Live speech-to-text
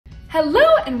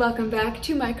Hello and welcome back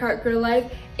to My Cart Girl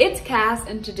Life. It's Cass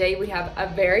and today we have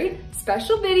a very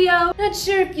special video. Not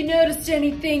sure if you noticed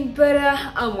anything, but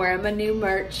I'm wearing my new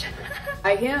merch.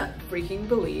 I can't freaking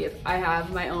believe I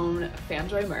have my own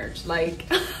FanJoy merch. Like,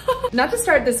 not to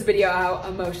start this video out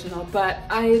emotional, but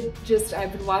I've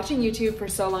been watching YouTube for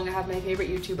so long. I have my favorite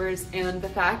YouTubers, and the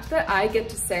fact that I get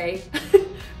to say,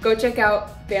 go check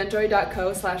out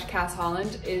fanjoy.co/Cass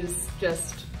Holland is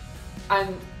just,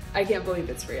 I can't believe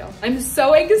it's real. I'm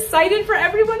so excited for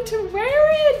everyone to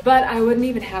wear it. But I wouldn't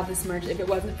even have this merch if it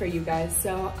wasn't for you guys.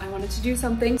 So I wanted to do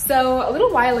something. So a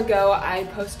little while ago, I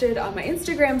posted on my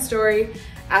Instagram story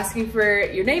asking for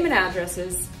your name and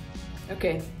addresses.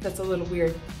 Okay, that's a little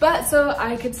weird. But so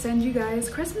I could send you guys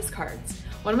Christmas cards.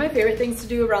 One of my favorite things to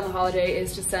do around the holiday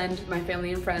is to send my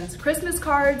family and friends Christmas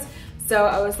cards. So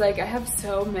I was like, I have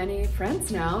so many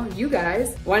friends now, you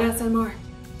guys, why not send more?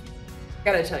 I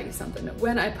gotta tell you something.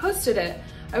 When I posted it,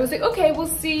 I was like, okay, we'll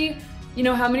see,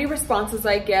 how many responses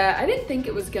I get. I didn't think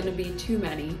it was gonna be too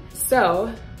many.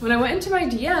 So when I went into my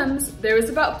DMs, there was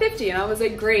about 50 and I was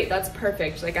like, great, that's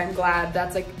perfect. Like, I'm glad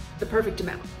that's like the perfect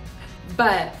amount.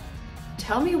 But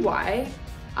tell me why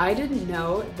I didn't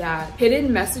know that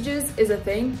hidden messages is a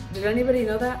thing. Did anybody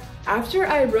know that? After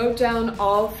I wrote down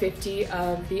all 50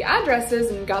 of the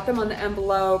addresses and got them on the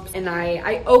envelopes and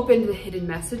I opened the hidden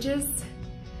messages,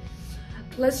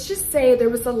 let's just say there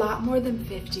was a lot more than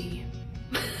 50.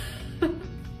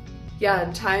 Yeah,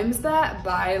 times that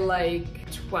by like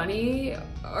 20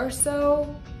 or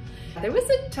so. There was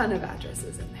a ton of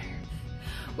addresses in there.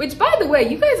 Which, by the way,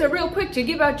 you guys are real quick to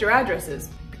give out your addresses.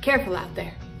 Be careful out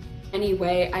there.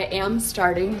 Anyway, I am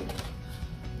starting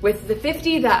with the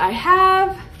 50 that I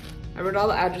have. I wrote all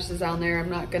the addresses down there. I'm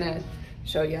not gonna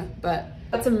show you, but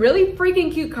got some really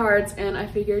freaking cute cards and I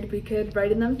figured we could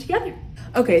write in them together.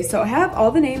 Okay, so I have all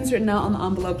the names written out on the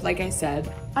envelope, like I said.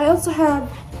 I also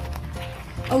have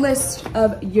a list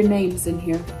of your names in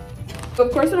here. So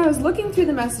of course, when I was looking through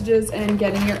the messages and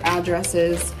getting your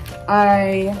addresses,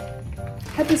 I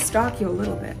had to stalk you a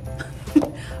little bit.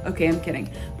 Okay, I'm kidding.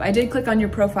 But I did click on your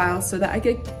profile so that I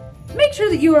could make sure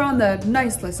that you were on the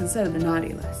nice list instead of the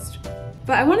naughty list.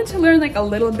 But I wanted to learn like a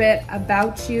little bit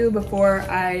about you before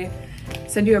I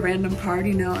send you a random card.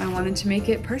 I wanted to make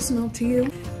it personal to you.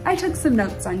 I took some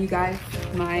notes on you guys.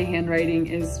 My handwriting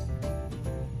is...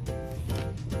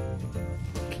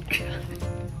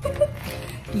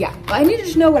 yeah, I needed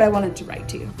to know what I wanted to write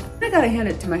to you. I gotta hand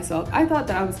it to myself. I thought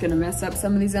that I was gonna mess up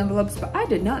some of these envelopes, but I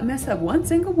did not mess up one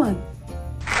single one.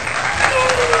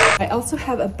 I also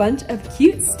have a bunch of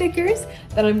cute stickers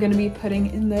that I'm gonna be putting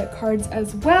in the cards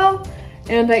as well.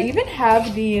 And I even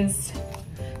have these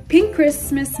Pink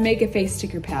Christmas Make-A-Face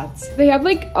sticker pads. They have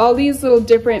like all these little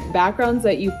different backgrounds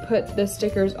that you put the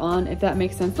stickers on, if that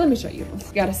makes sense. Let me show you.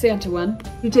 Got a Santa one.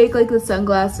 You take like the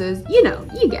sunglasses, you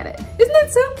get it. Isn't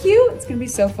that so cute? It's gonna be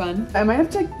so fun. I might have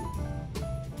to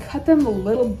cut them a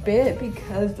little bit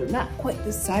because they're not quite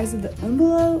the size of the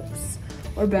envelopes,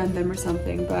 or bend them or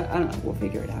something, but I don't know, we'll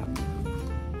figure it out.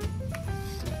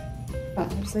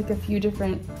 There's like a few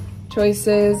different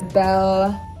choices.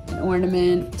 Bell, an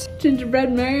ornament,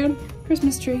 gingerbread man,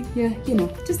 Christmas tree, yeah,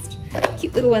 just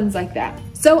cute little ones like that.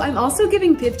 So I'm also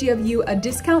giving 50 of you a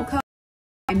discount code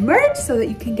on my merch so that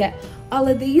you can get all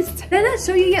of these. Did I not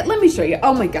show you yet? Let me show you.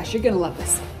 Oh my gosh, you're gonna love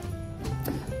this.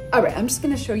 All right, I'm just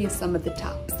gonna show you some of the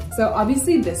tops. So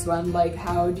obviously this one, like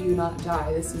How Do You Not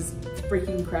Die? This is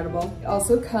freaking incredible. It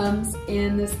also comes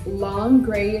in this long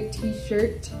gray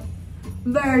t-shirt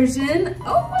version.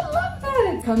 Oh, I love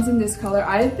that. It comes in this color.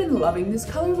 I've been loving this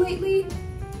color lately.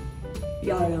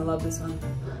 Y'all are gonna love this one.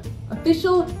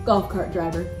 Official golf cart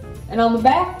driver. And on the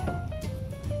back,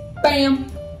 bam,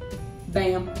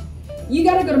 bam. You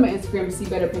gotta go to my Instagram to see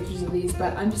better pictures of these,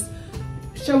 but I'm just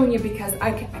showing you because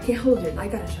I can't hold it. I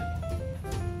gotta show you.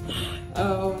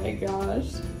 Oh my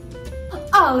gosh.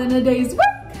 All in a day's work.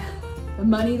 The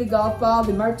money, the golf ball,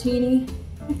 the martini,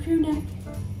 the crew neck.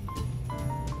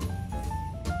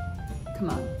 Come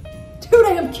on. Too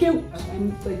damn cute.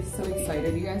 I'm like so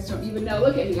excited. You guys don't even know.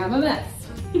 Look at me, I'm a mess.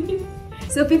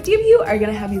 So 50 of you are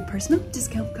gonna have your personal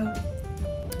discount code.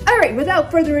 All right, without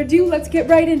further ado, let's get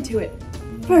right into it.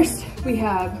 First, we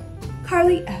have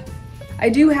Carly F. I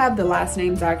do have the last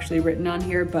names actually written on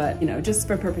here, but just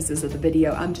for purposes of the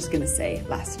video, I'm just gonna say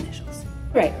last initials.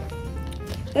 All right,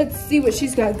 let's see what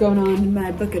she's got going on in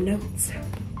my book of notes.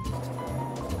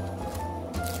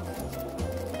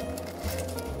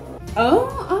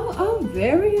 Oh,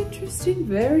 very interesting,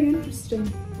 very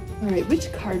interesting. All right,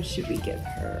 which card should we give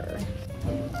her?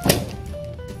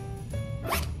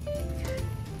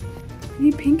 I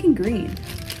need pink and green.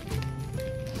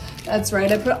 That's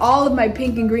right, I put all of my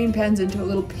pink and green pens into a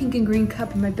little pink and green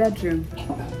cup in my bedroom.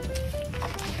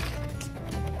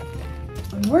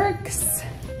 It works.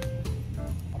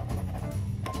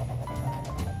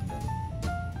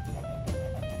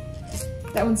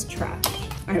 That one's trash.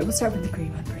 All right, we'll start with the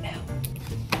green one for now.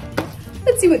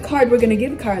 Let's see what card we're gonna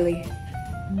give Carly.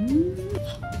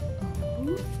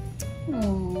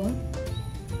 Oh.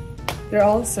 They're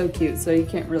all so cute, so you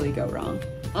can't really go wrong.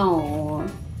 Oh.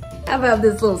 How about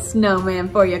this little snowman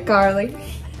for you, Carly?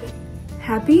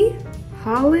 Happy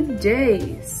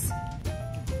holidays.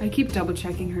 I keep double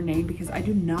checking her name because I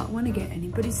do not want to get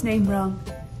anybody's name wrong.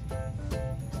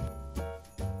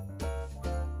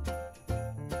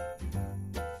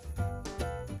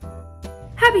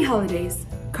 Happy holidays.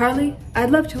 Carly,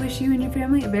 I'd love to wish you and your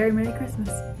family a very Merry Christmas.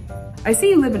 I see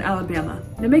you live in Alabama,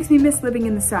 and it makes me miss living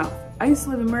in the South. I used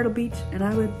to live in Myrtle Beach, and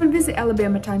I would visit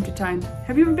Alabama time to time.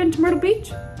 Have you ever been to Myrtle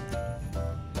Beach?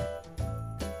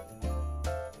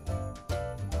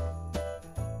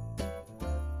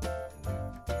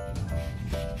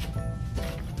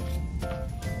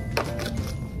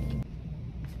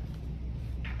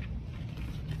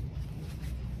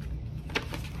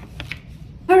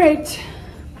 All right.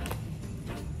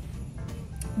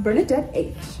 Bernadette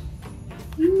H.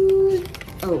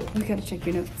 Oh, we gotta check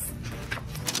your notes.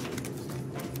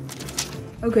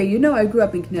 Okay, you know I grew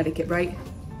up in Connecticut, right?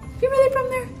 You really from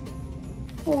there?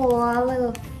 Oh,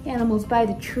 little animals by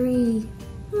the tree.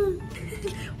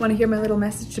 Want to hear my little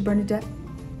message to Bernadette?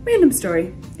 Random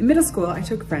story. In middle school, I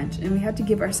took French, and we had to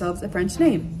give ourselves a French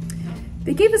name.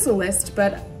 They gave us a list,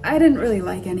 but I didn't really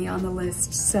like any on the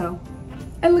list, so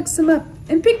I looked some up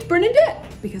and picked Bernadette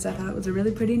because I thought it was a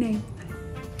really pretty name.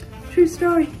 True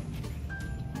story.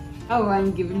 Oh,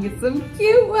 I'm giving you some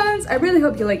cute ones. I really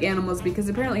hope you like animals because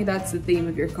apparently that's the theme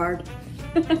of your card.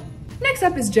 Next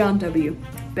up is John W.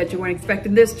 Bet you weren't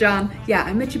expecting this, John. Yeah,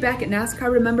 I met you back at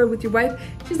NASCAR, remember, with your wife?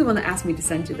 She's the one that asked me to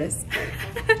send you this.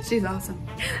 She's awesome.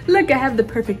 Look, I have the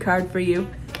perfect card for you.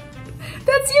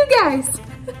 That's you guys.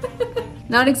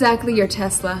 Not exactly your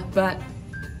Tesla, but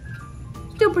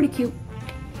still pretty cute.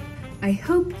 I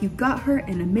hope you got her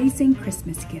an amazing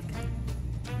Christmas gift.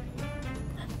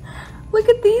 Look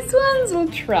at these ones,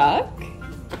 little truck.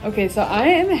 Okay, so I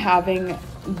am having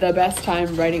the best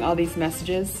time writing all these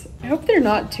messages. I hope they're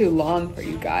not too long for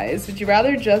you guys. Would you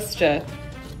rather just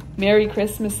Merry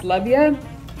Christmas, love ya?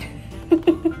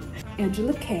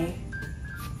 Angela K.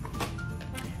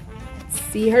 Let's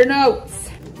see her notes.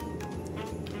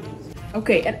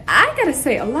 Okay, and I gotta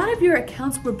say, a lot of your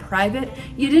accounts were private.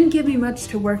 You didn't give me much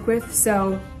to work with,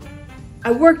 so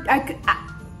I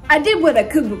did what I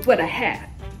could with what I had.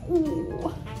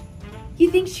 Ooh. You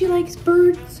think she likes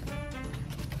birds?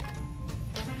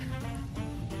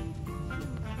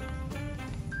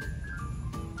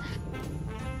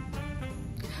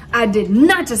 I did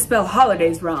not just spell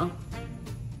holidays wrong.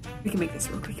 We can make this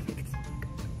work, we can make this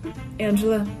work.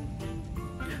 Angela,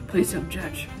 please don't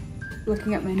judge.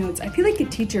 Looking at my notes, I feel like a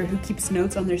teacher who keeps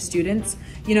notes on their students,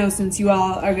 you know, since you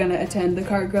all are gonna attend the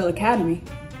Cart Girl Academy.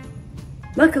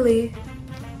 Luckily,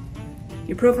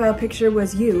 your profile picture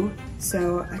was you,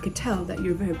 so I could tell that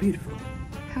you're very beautiful.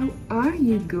 How are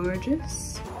you,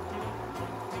 gorgeous?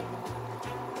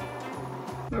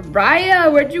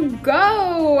 Mariah, where'd you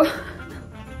go?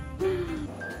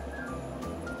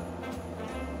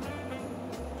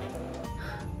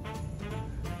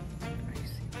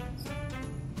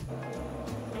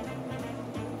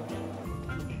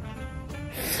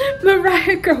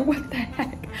 Mariah, girl, what the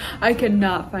heck? I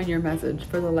cannot find your message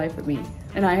for the life of me.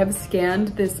 And I have scanned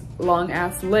this long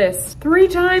ass list 3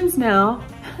 times now.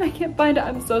 I can't find it.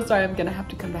 I'm so sorry. I'm gonna have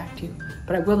to come back to you.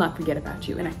 But I will not forget about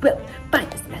you and I will find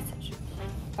this message.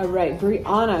 All right,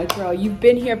 Brianna, girl, you've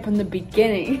been here from the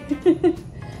beginning.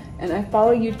 And I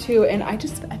follow you too. And I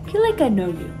feel like I know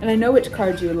you. And I know which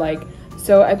cards you like.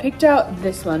 So I picked out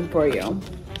this one for you.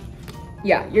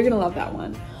 Yeah, you're gonna love that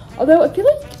one. Although I feel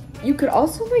like you could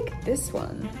also like this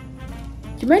one.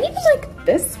 You might even like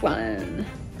this one.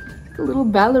 Like a little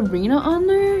ballerina on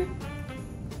there.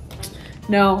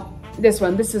 No, this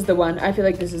one. This is the one. I feel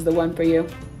like this is the one for you.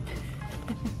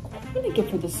 I'm gonna give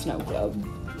her the snow globe.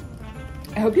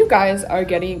 I hope you guys are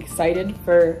getting excited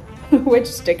for which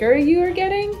sticker you are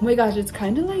getting. Oh my gosh, it's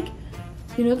kind of like,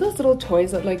 you know those little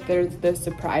toys that like there's the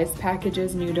surprise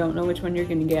packages and you don't know which one you're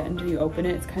gonna get until you open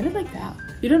it? It's kind of like that.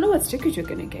 You don't know what stickers you're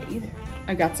gonna get either.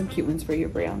 I got some cute ones for you,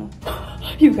 Brianna.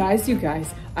 You guys,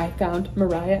 I found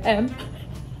Mariah M.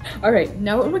 All right,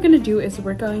 now what we're gonna do is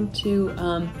we're going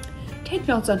to take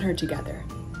notes on her together.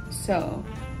 So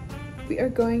we are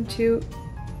going to,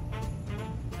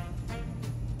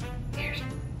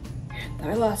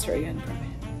 I lost her again for a minute.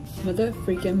 Mother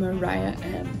freaking Mariah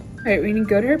M. All right, we're gonna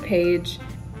go to her page.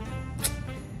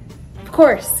 Of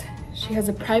course, she has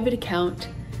a private account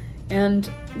and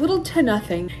little to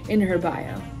nothing in her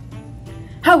bio.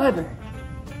 However,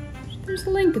 there's a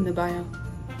link in the bio.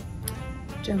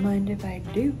 Don't mind if I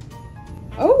do.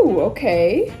 Oh,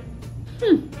 okay.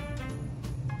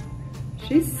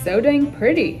 She's so dang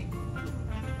pretty.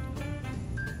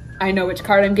 I know which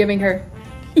card I'm giving her.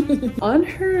 On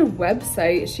her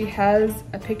website, she has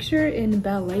a picture in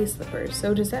ballet slippers.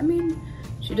 So does that mean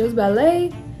she does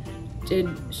ballet? Did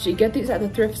she get these at the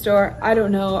thrift store? I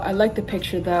don't know. I like the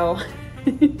picture though.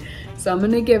 So I'm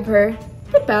gonna give her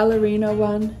the ballerina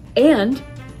one. And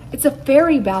it's a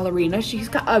fairy ballerina. She's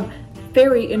got a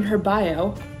fairy in her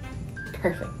bio.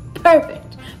 Perfect,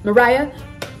 perfect. Mariah,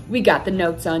 we got the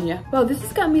notes on you. Well, this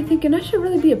has got me thinking I should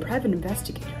really be a private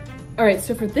investigator. All right,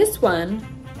 so for this one,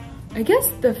 I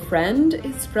guess the friend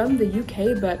is from the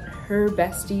UK, but her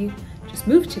bestie just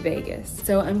moved to Vegas.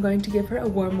 So I'm going to give her a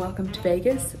warm welcome to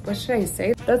Vegas. What should I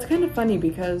say? That's kind of funny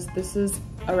because this is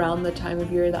around the time of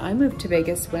year that I moved to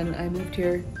Vegas when I moved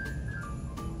here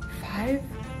 5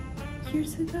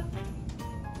 years ago?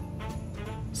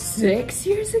 6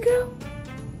 years ago?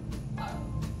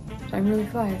 Time really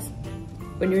flies.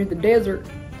 When you're in the desert,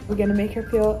 we're gonna make her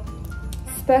feel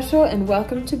special and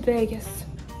welcome to Vegas.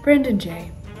 Brandon J.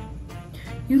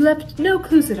 You left no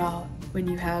clues at all when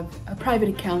you have a private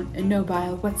account and no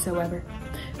bio whatsoever,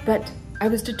 but I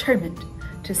was determined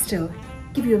to still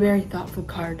give you a very thoughtful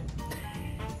card.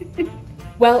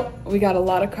 Well, we got a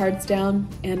lot of cards down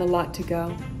and a lot to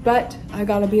go, but I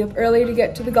gotta be up early to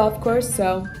get to the golf course,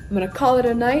 so I'm gonna call it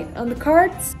a night on the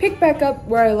cards, pick back up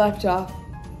where I left off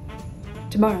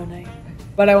tomorrow night.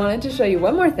 But I wanted to show you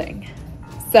one more thing.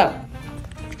 So,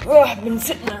 I've been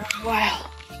sitting there a while.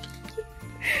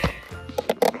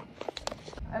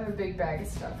 I have a big bag of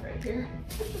stuff right here.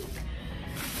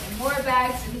 And more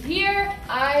bags in here.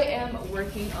 I am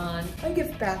working on a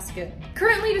gift basket.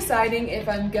 Currently deciding if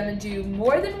I'm gonna do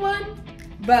more than one,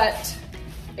 but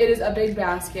it is a big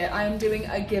basket. I am doing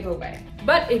a giveaway.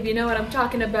 But if you know what I'm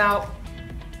talking about,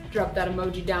 drop that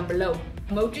emoji down below.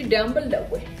 Emoji down below.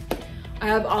 I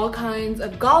have all kinds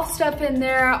of golf stuff in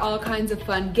there, all kinds of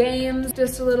fun games,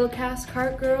 just a little Cass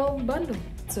Cart Girl bundle.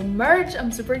 Some merch,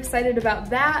 I'm super excited about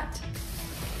that.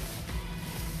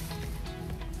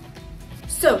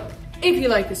 So, if you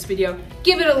like this video,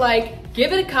 give it a like,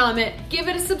 give it a comment, give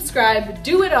it a subscribe,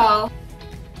 do it all.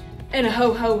 And a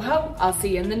ho ho ho, I'll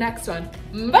see you in the next one.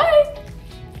 Bye!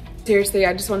 Seriously,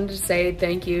 I just wanted to say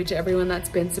thank you to everyone that's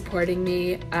been supporting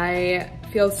me. I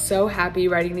feel so happy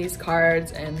writing these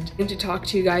cards and to talk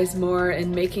to you guys more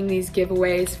and making these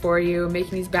giveaways for you,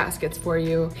 making these baskets for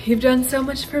you. You've done so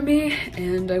much for me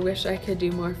and I wish I could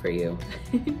do more for you.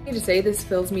 To say this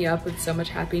fills me up with so much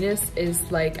happiness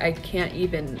is like, I can't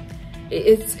even,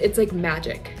 it's like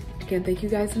magic. I can't thank you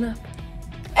guys enough.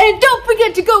 And don't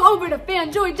forget to go over to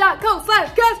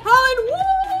fanjoy.co/CassHolly